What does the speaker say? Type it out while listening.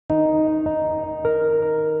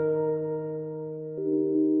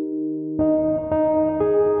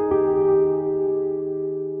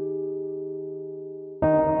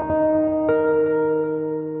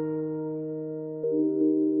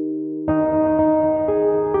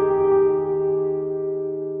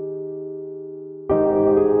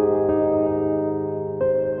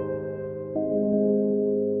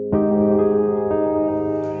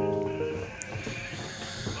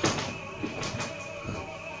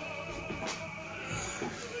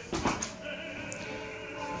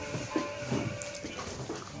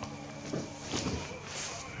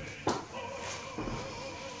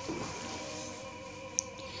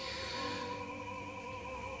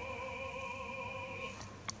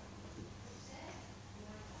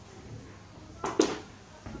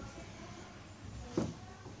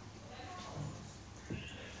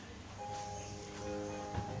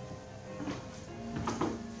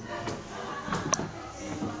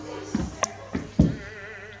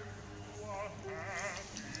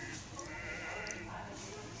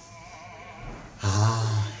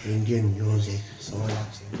intriguing music, so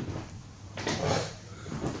relaxing.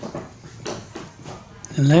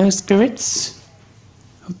 Hello, spirits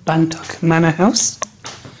of Bantock Manor House.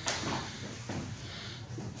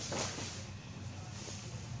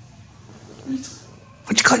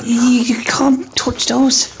 But you can't touch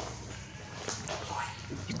those.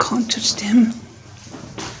 You can't touch them.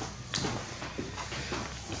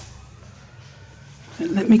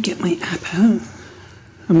 Let me get my app out.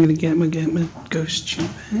 I'm gonna get my ghost tube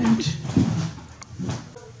out.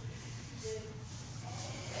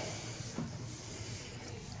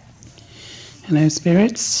 Hello,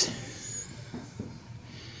 spirits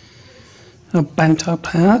of Bantock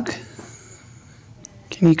Park.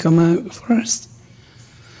 Can you come out for us?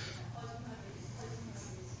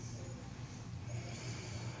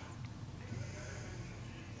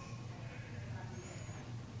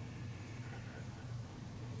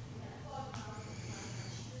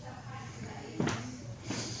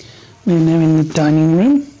 We're now in the dining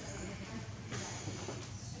room.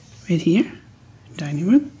 Right here, dining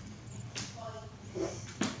room.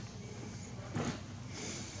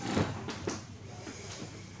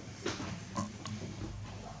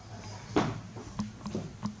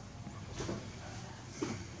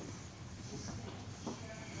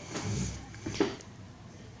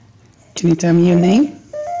 Can you tell me your name?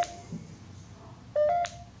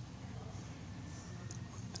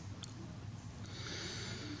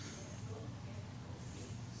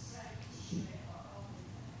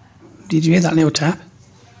 Did you hear that little tap?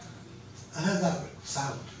 I heard that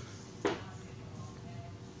sound.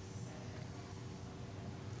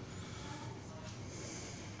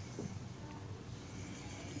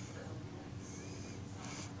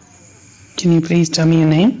 Can you please tell me your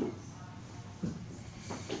name?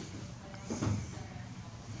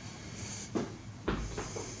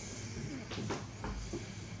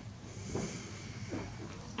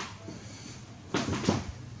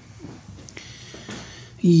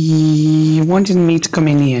 You wanted me to come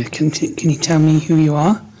in here. Can you tell me who you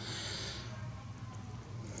are?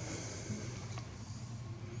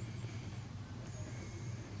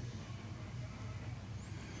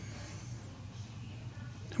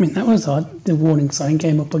 I mean, that was odd. The warning sign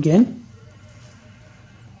came up again.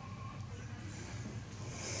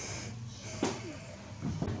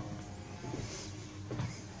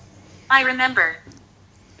 I remember.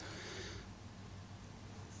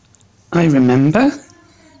 I remember?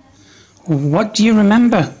 What do you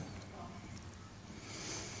remember?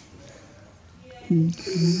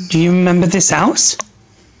 Do you remember this house?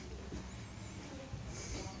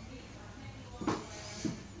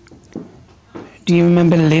 Do you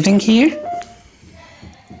remember living here?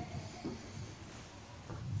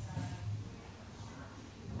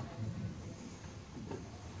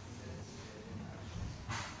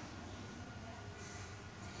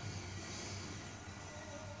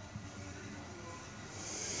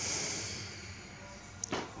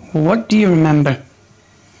 What do you remember?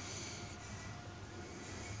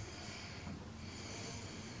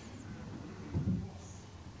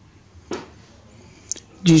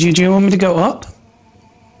 Do you want me to go up?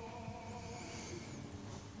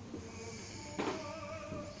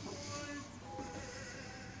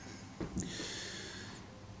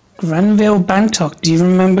 Granville Bantock. Do you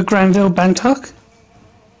remember Granville Bantock?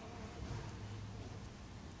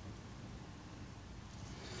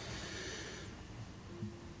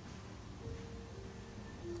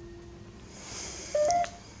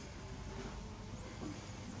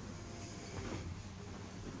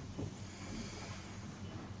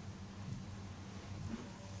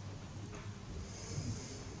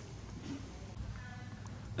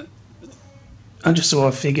 I just saw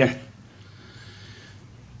a figure.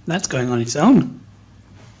 That's going on its own.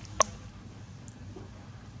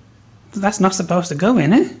 That's not supposed to go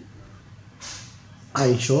in it. I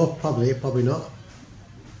ain't sure, probably not.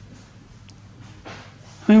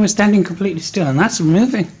 I mean, we're standing completely still and that's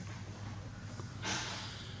moving.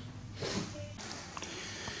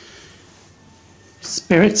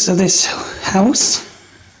 Spirits of this house.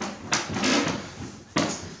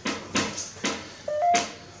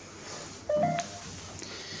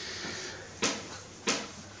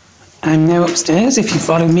 I'm now upstairs, if you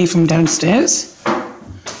follow me from downstairs.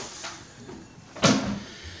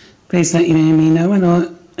 Please let me know and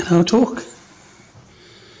I'll talk.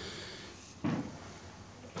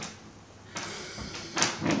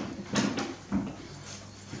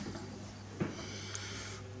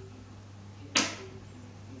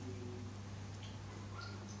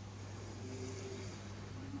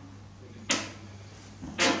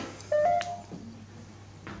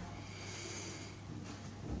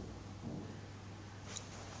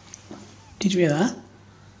 Did you hear that?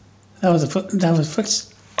 That was a foot. That was foot.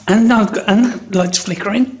 And now I've got, and that light's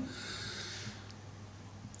flickering.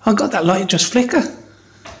 I got that light just flicker.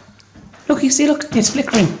 Look, you see, look, it's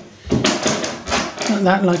flickering. Look,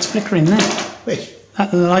 that light's flickering there. Which?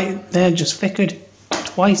 That light there just flickered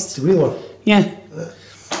twice. The real one? Yeah.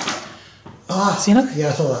 See, look. Yeah,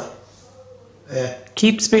 I saw that. Yeah.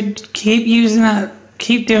 Keep using that.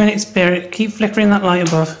 Keep doing it, Spirit. Keep flickering that light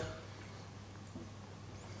above.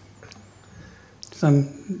 So,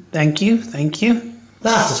 thank you.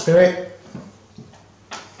 That's the spirit.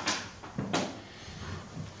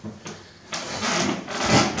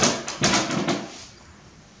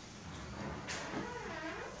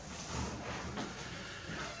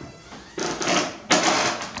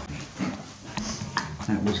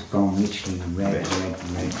 That was gone literally red.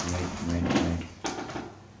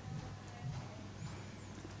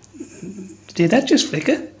 Did that just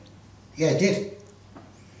flicker? Yeah, it did.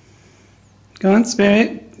 Go on,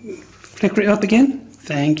 Spirit. Flicker it up again.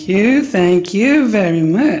 Thank you very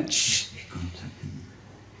much.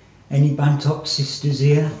 Any Bantock sisters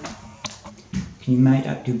here? Can you make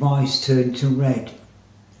that device turn to red,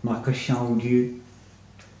 like I showed you?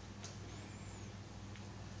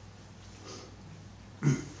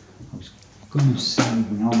 I was going to say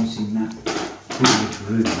when I was in that big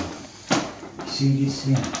room, you see this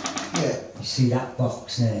here? Yeah. You see that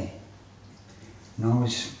box there? And I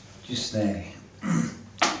was just there.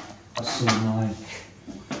 I saw like,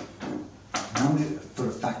 I know for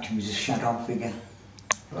a fact it was a shadow figure.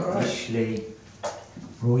 Alright. Actually,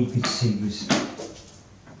 all you could see was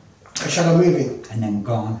A shadow moving and then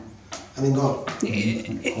gone. and then gone.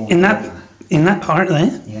 In that part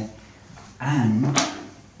there. Yeah. And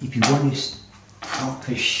if you want this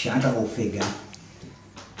proper shadow figure,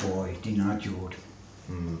 boy, didn't I, George?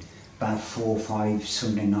 About 4 or 5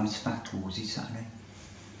 Sunday nights back, or was it Saturday?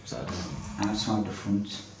 Outside the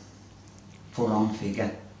front, full-on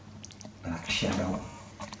figure, black shadow,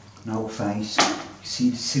 no face, you see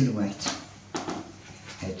the silhouette,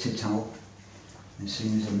 head to toe. As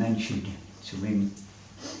soon as I mentioned to him,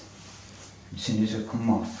 as soon as I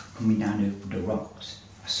coming down over the rocks,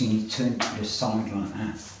 I seen he turn to the side like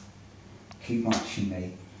that, keep watching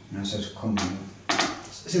me, and as I was coming,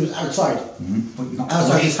 So it was outside. but you got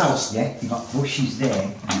Outside his house? Yeah, you got bushes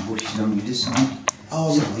there and bushes on the other side.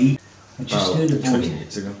 Oh, So I just heard a 20 voice.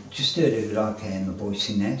 minutes ago. Just heard it like a voice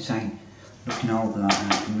in there saying, looking over like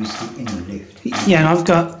that. He was in the lift. Yeah,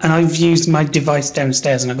 and I've used my device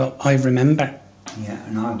downstairs, and I remember. Yeah,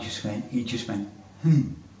 and I just went. He just went.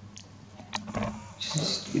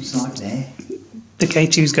 It's like there. The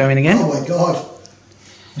K2's going again. Oh my god.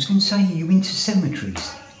 I was going to say, you into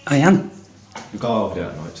cemeteries? I am. You go over there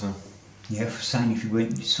at night time. Yeah, for saying if you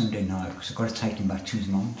went Sunday night, because I've got to take him back to his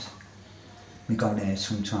mum's. We go there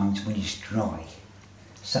sometimes when it's dry.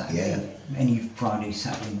 Saturday, any Friday,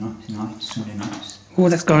 Saturday night, Sunday nights. Oh,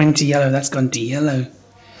 that's gone into yellow. That's gone to yellow.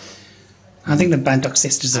 I think the Bantock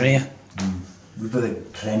sisters are here. We've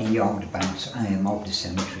heard plenty of the of the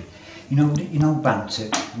cemetery. You know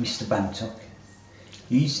Bantock, Mr. Bantock.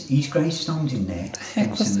 He's gravestones in there. The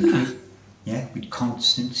heck was that? Yeah, with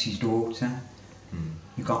Constance, his daughter.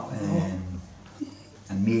 You got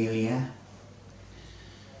Amelia.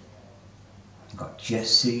 You got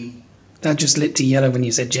Jessie. That just lit to yellow when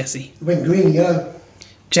you said Jessie. It went green, yellow.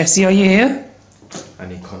 Jessie, are you here?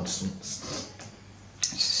 Any constants. It's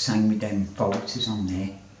the same with them photos on there.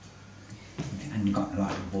 And you got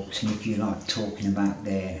like the books, and if you like talking about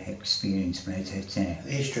their experience, but it's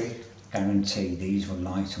History. guarantee these will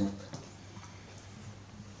light up.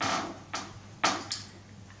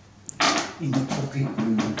 In the pocket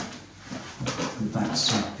room, we've had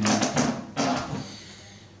something.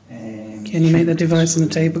 Can you make the device on the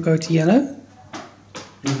table go to yellow?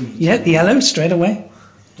 Yeah, the yellow straight away.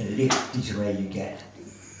 The lift is where you get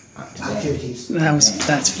Activities.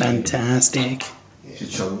 That's fantastic. Should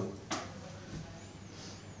show them.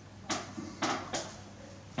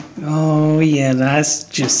 Oh yeah, that's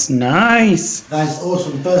just nice. That is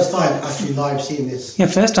awesome. First time actually live seeing this. Yeah,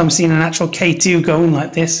 first time seeing an actual K2 going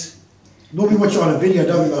like this. Normally watch it on a video,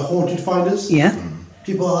 don't we, like Haunted Finders? Yeah.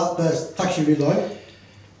 People like that, but it's actually really live.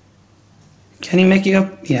 Can you make it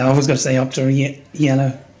up? Yeah, I was going to say up to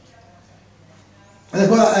yellow. And they've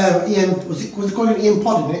got EM, was it called an EM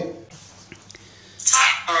pod in it?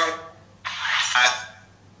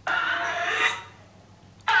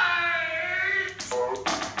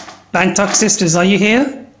 Bantock sisters, are you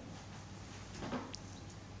here?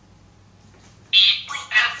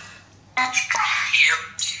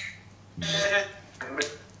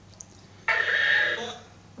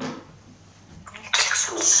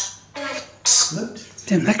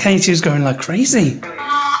 Damn, that K2's going like crazy.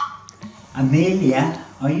 Amelia,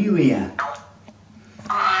 are you here?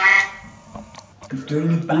 Is there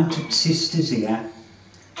any Bantock sisters here?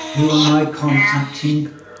 Who am I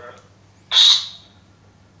contacting?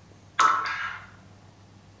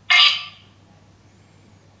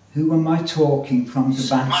 Who am I talking from the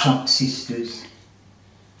Bantock sisters?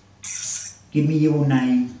 Give me your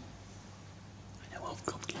name.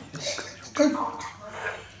 Go.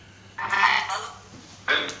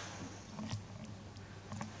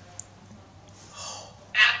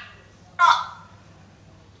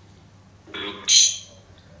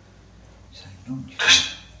 Say lunch.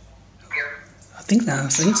 I think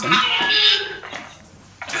so.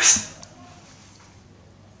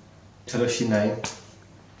 Tell us your name.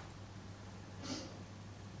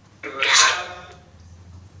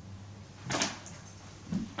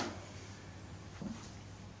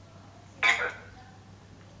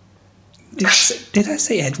 Did I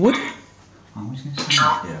say Edward? I was going to say.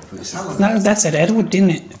 Yeah, put yourself. No, that said Edward,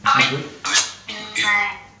 didn't it?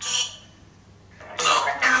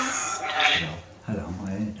 Hello, my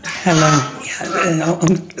head. Hello.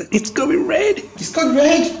 Yeah, it's going red. It's gone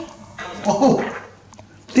red. Oh,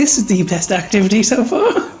 This is the best activity so far.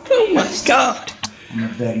 Oh my god. I'm a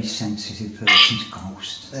very sensitive person to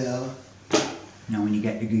ghosts. they are. You know, when you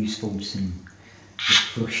get the goosebumps and the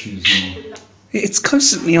flushes and It's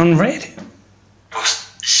constantly on red.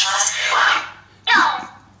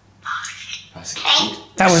 That's a kid.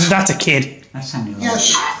 That's a kid. that sounded like,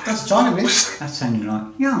 Yes, that's Chinaman. that sounded like,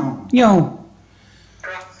 yo, Yo,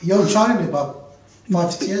 Young Chinaman, about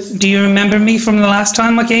 5-6 years. do you remember me from the last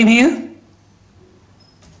time I came here?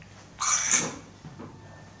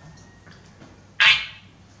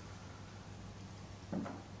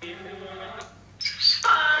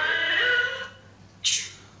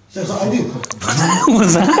 So that's what I do. What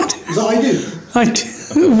was that? Is that what I do? I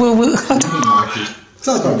do. Well, I don't-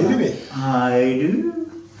 Sounds like I do, doesn't it? I do.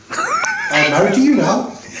 I'm married to you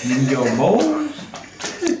now. Your boy.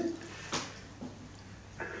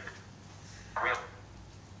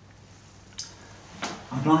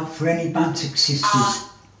 I'd like for any Bantock sisters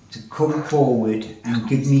to come forward and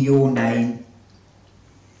give me your name.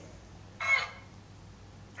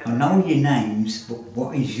 I know your names, but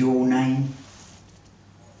what is your name?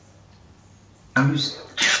 Who's...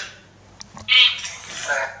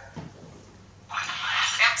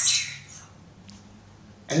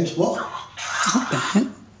 And what? What the heck?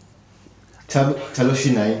 Tell us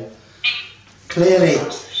your name. Clearly.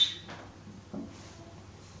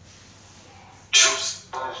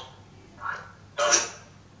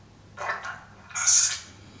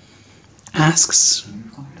 Asks.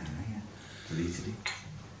 Deleted it.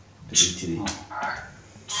 Deleted it.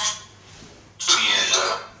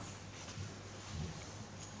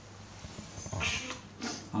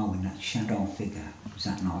 Oh, and that shadow figure was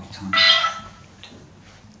at night time.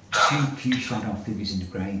 Seen a few shadow figures in the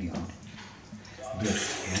graveyard.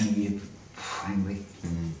 Angry.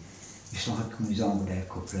 It's like I was over there a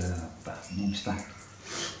couple of months back,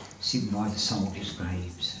 sitting by the soldiers'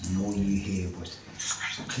 graves, and all you hear was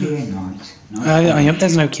clear night. I hope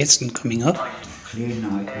there's no kitten coming up. Clear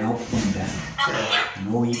night, no thunder,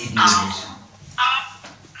 and all you can hear was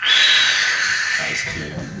That is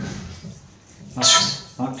clear.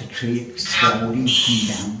 like the tree exploding coming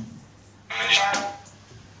down.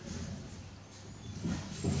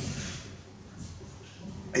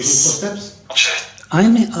 Are you hearing footsteps?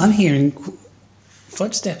 I'm hearing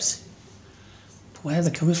footsteps. Where are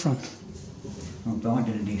they coming from? Well, by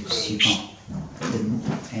the lifts, you've got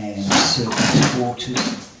the servants'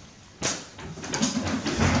 quarters.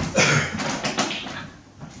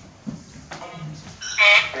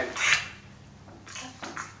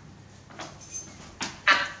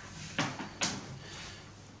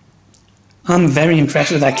 I'm very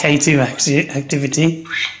impressed with that K2 activity.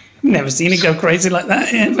 Never seen it go crazy like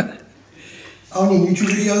that ever. Only in YouTube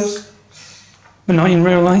videos, But not in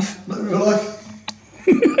real life. not in real life.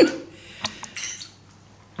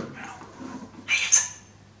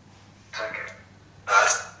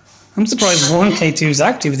 I'm surprised one K2's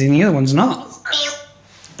active and the other one's not.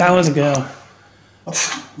 That was a girl.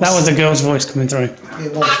 That was a girl's voice coming through. Yeah,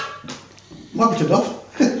 it was. Might be turned off.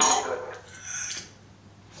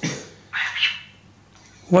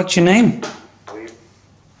 What's your name?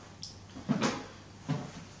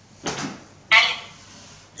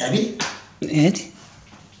 Eddie? Ed?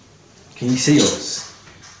 Can you see us?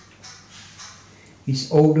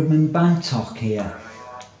 Is Alderman Bantock here?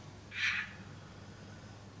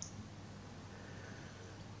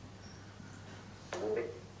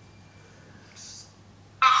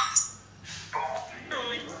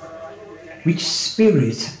 Which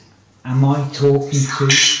spirit am I talking to?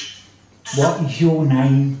 What is your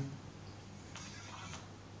name?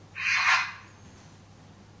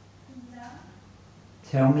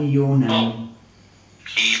 Tell me your name.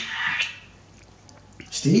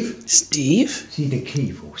 Steve? Steve? It's either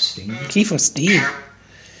Keith or Steve. Keith or Steve?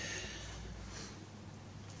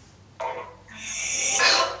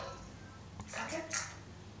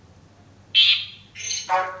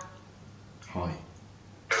 Hi.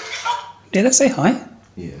 Did I say hi?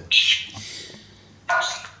 Yeah.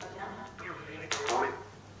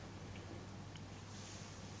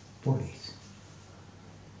 Bullies.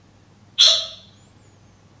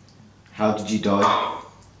 How did you die?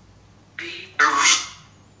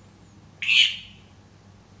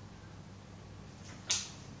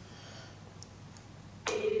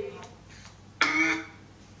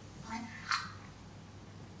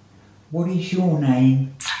 What is your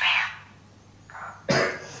name?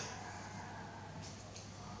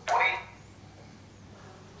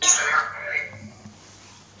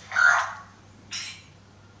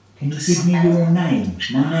 Can you give me your name?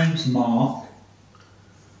 My name's Mark.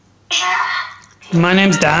 My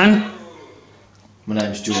name's Dan. My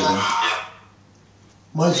name's Jordan.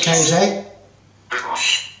 Mine's KJ.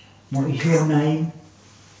 What is your name?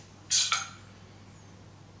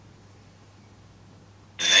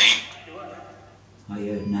 I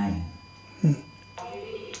heard name.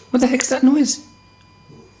 What the heck's that noise?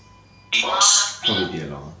 Probably the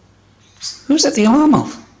alarm. Who set the alarm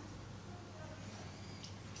off?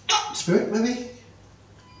 Spirit, maybe?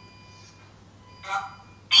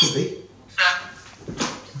 Could be.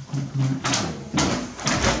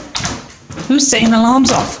 Who's setting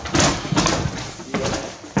alarms off?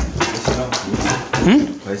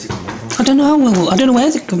 Where's it coming from? I don't know. Well, I don't know where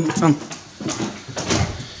they're coming from.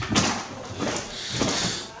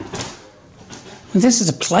 Well, this is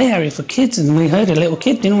a play area for kids, and we heard a little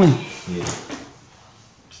kid, didn't we? Yeah.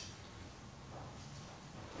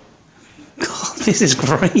 God, this is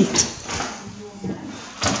great.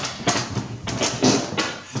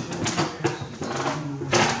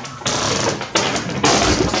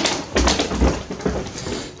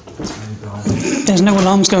 There's no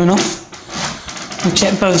alarms going off. We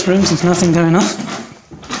checked both rooms, there's nothing going off.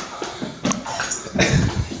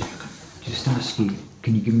 Just ask you,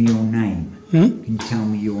 can you give me your name? Hmm? Can you tell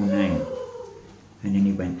me your name? And then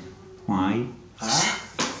he went, why?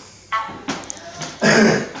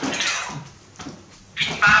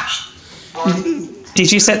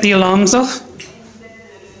 Did you set the alarms off?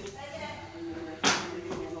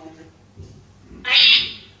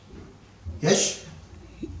 Yes?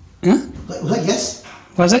 Huh? Was that yes?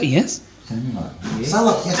 Was that yes? Sounded like, yeah. Sound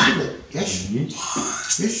like yes, didn't it? Yes?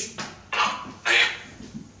 Yes. Yes?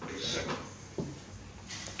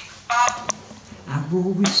 Have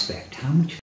all respect, how much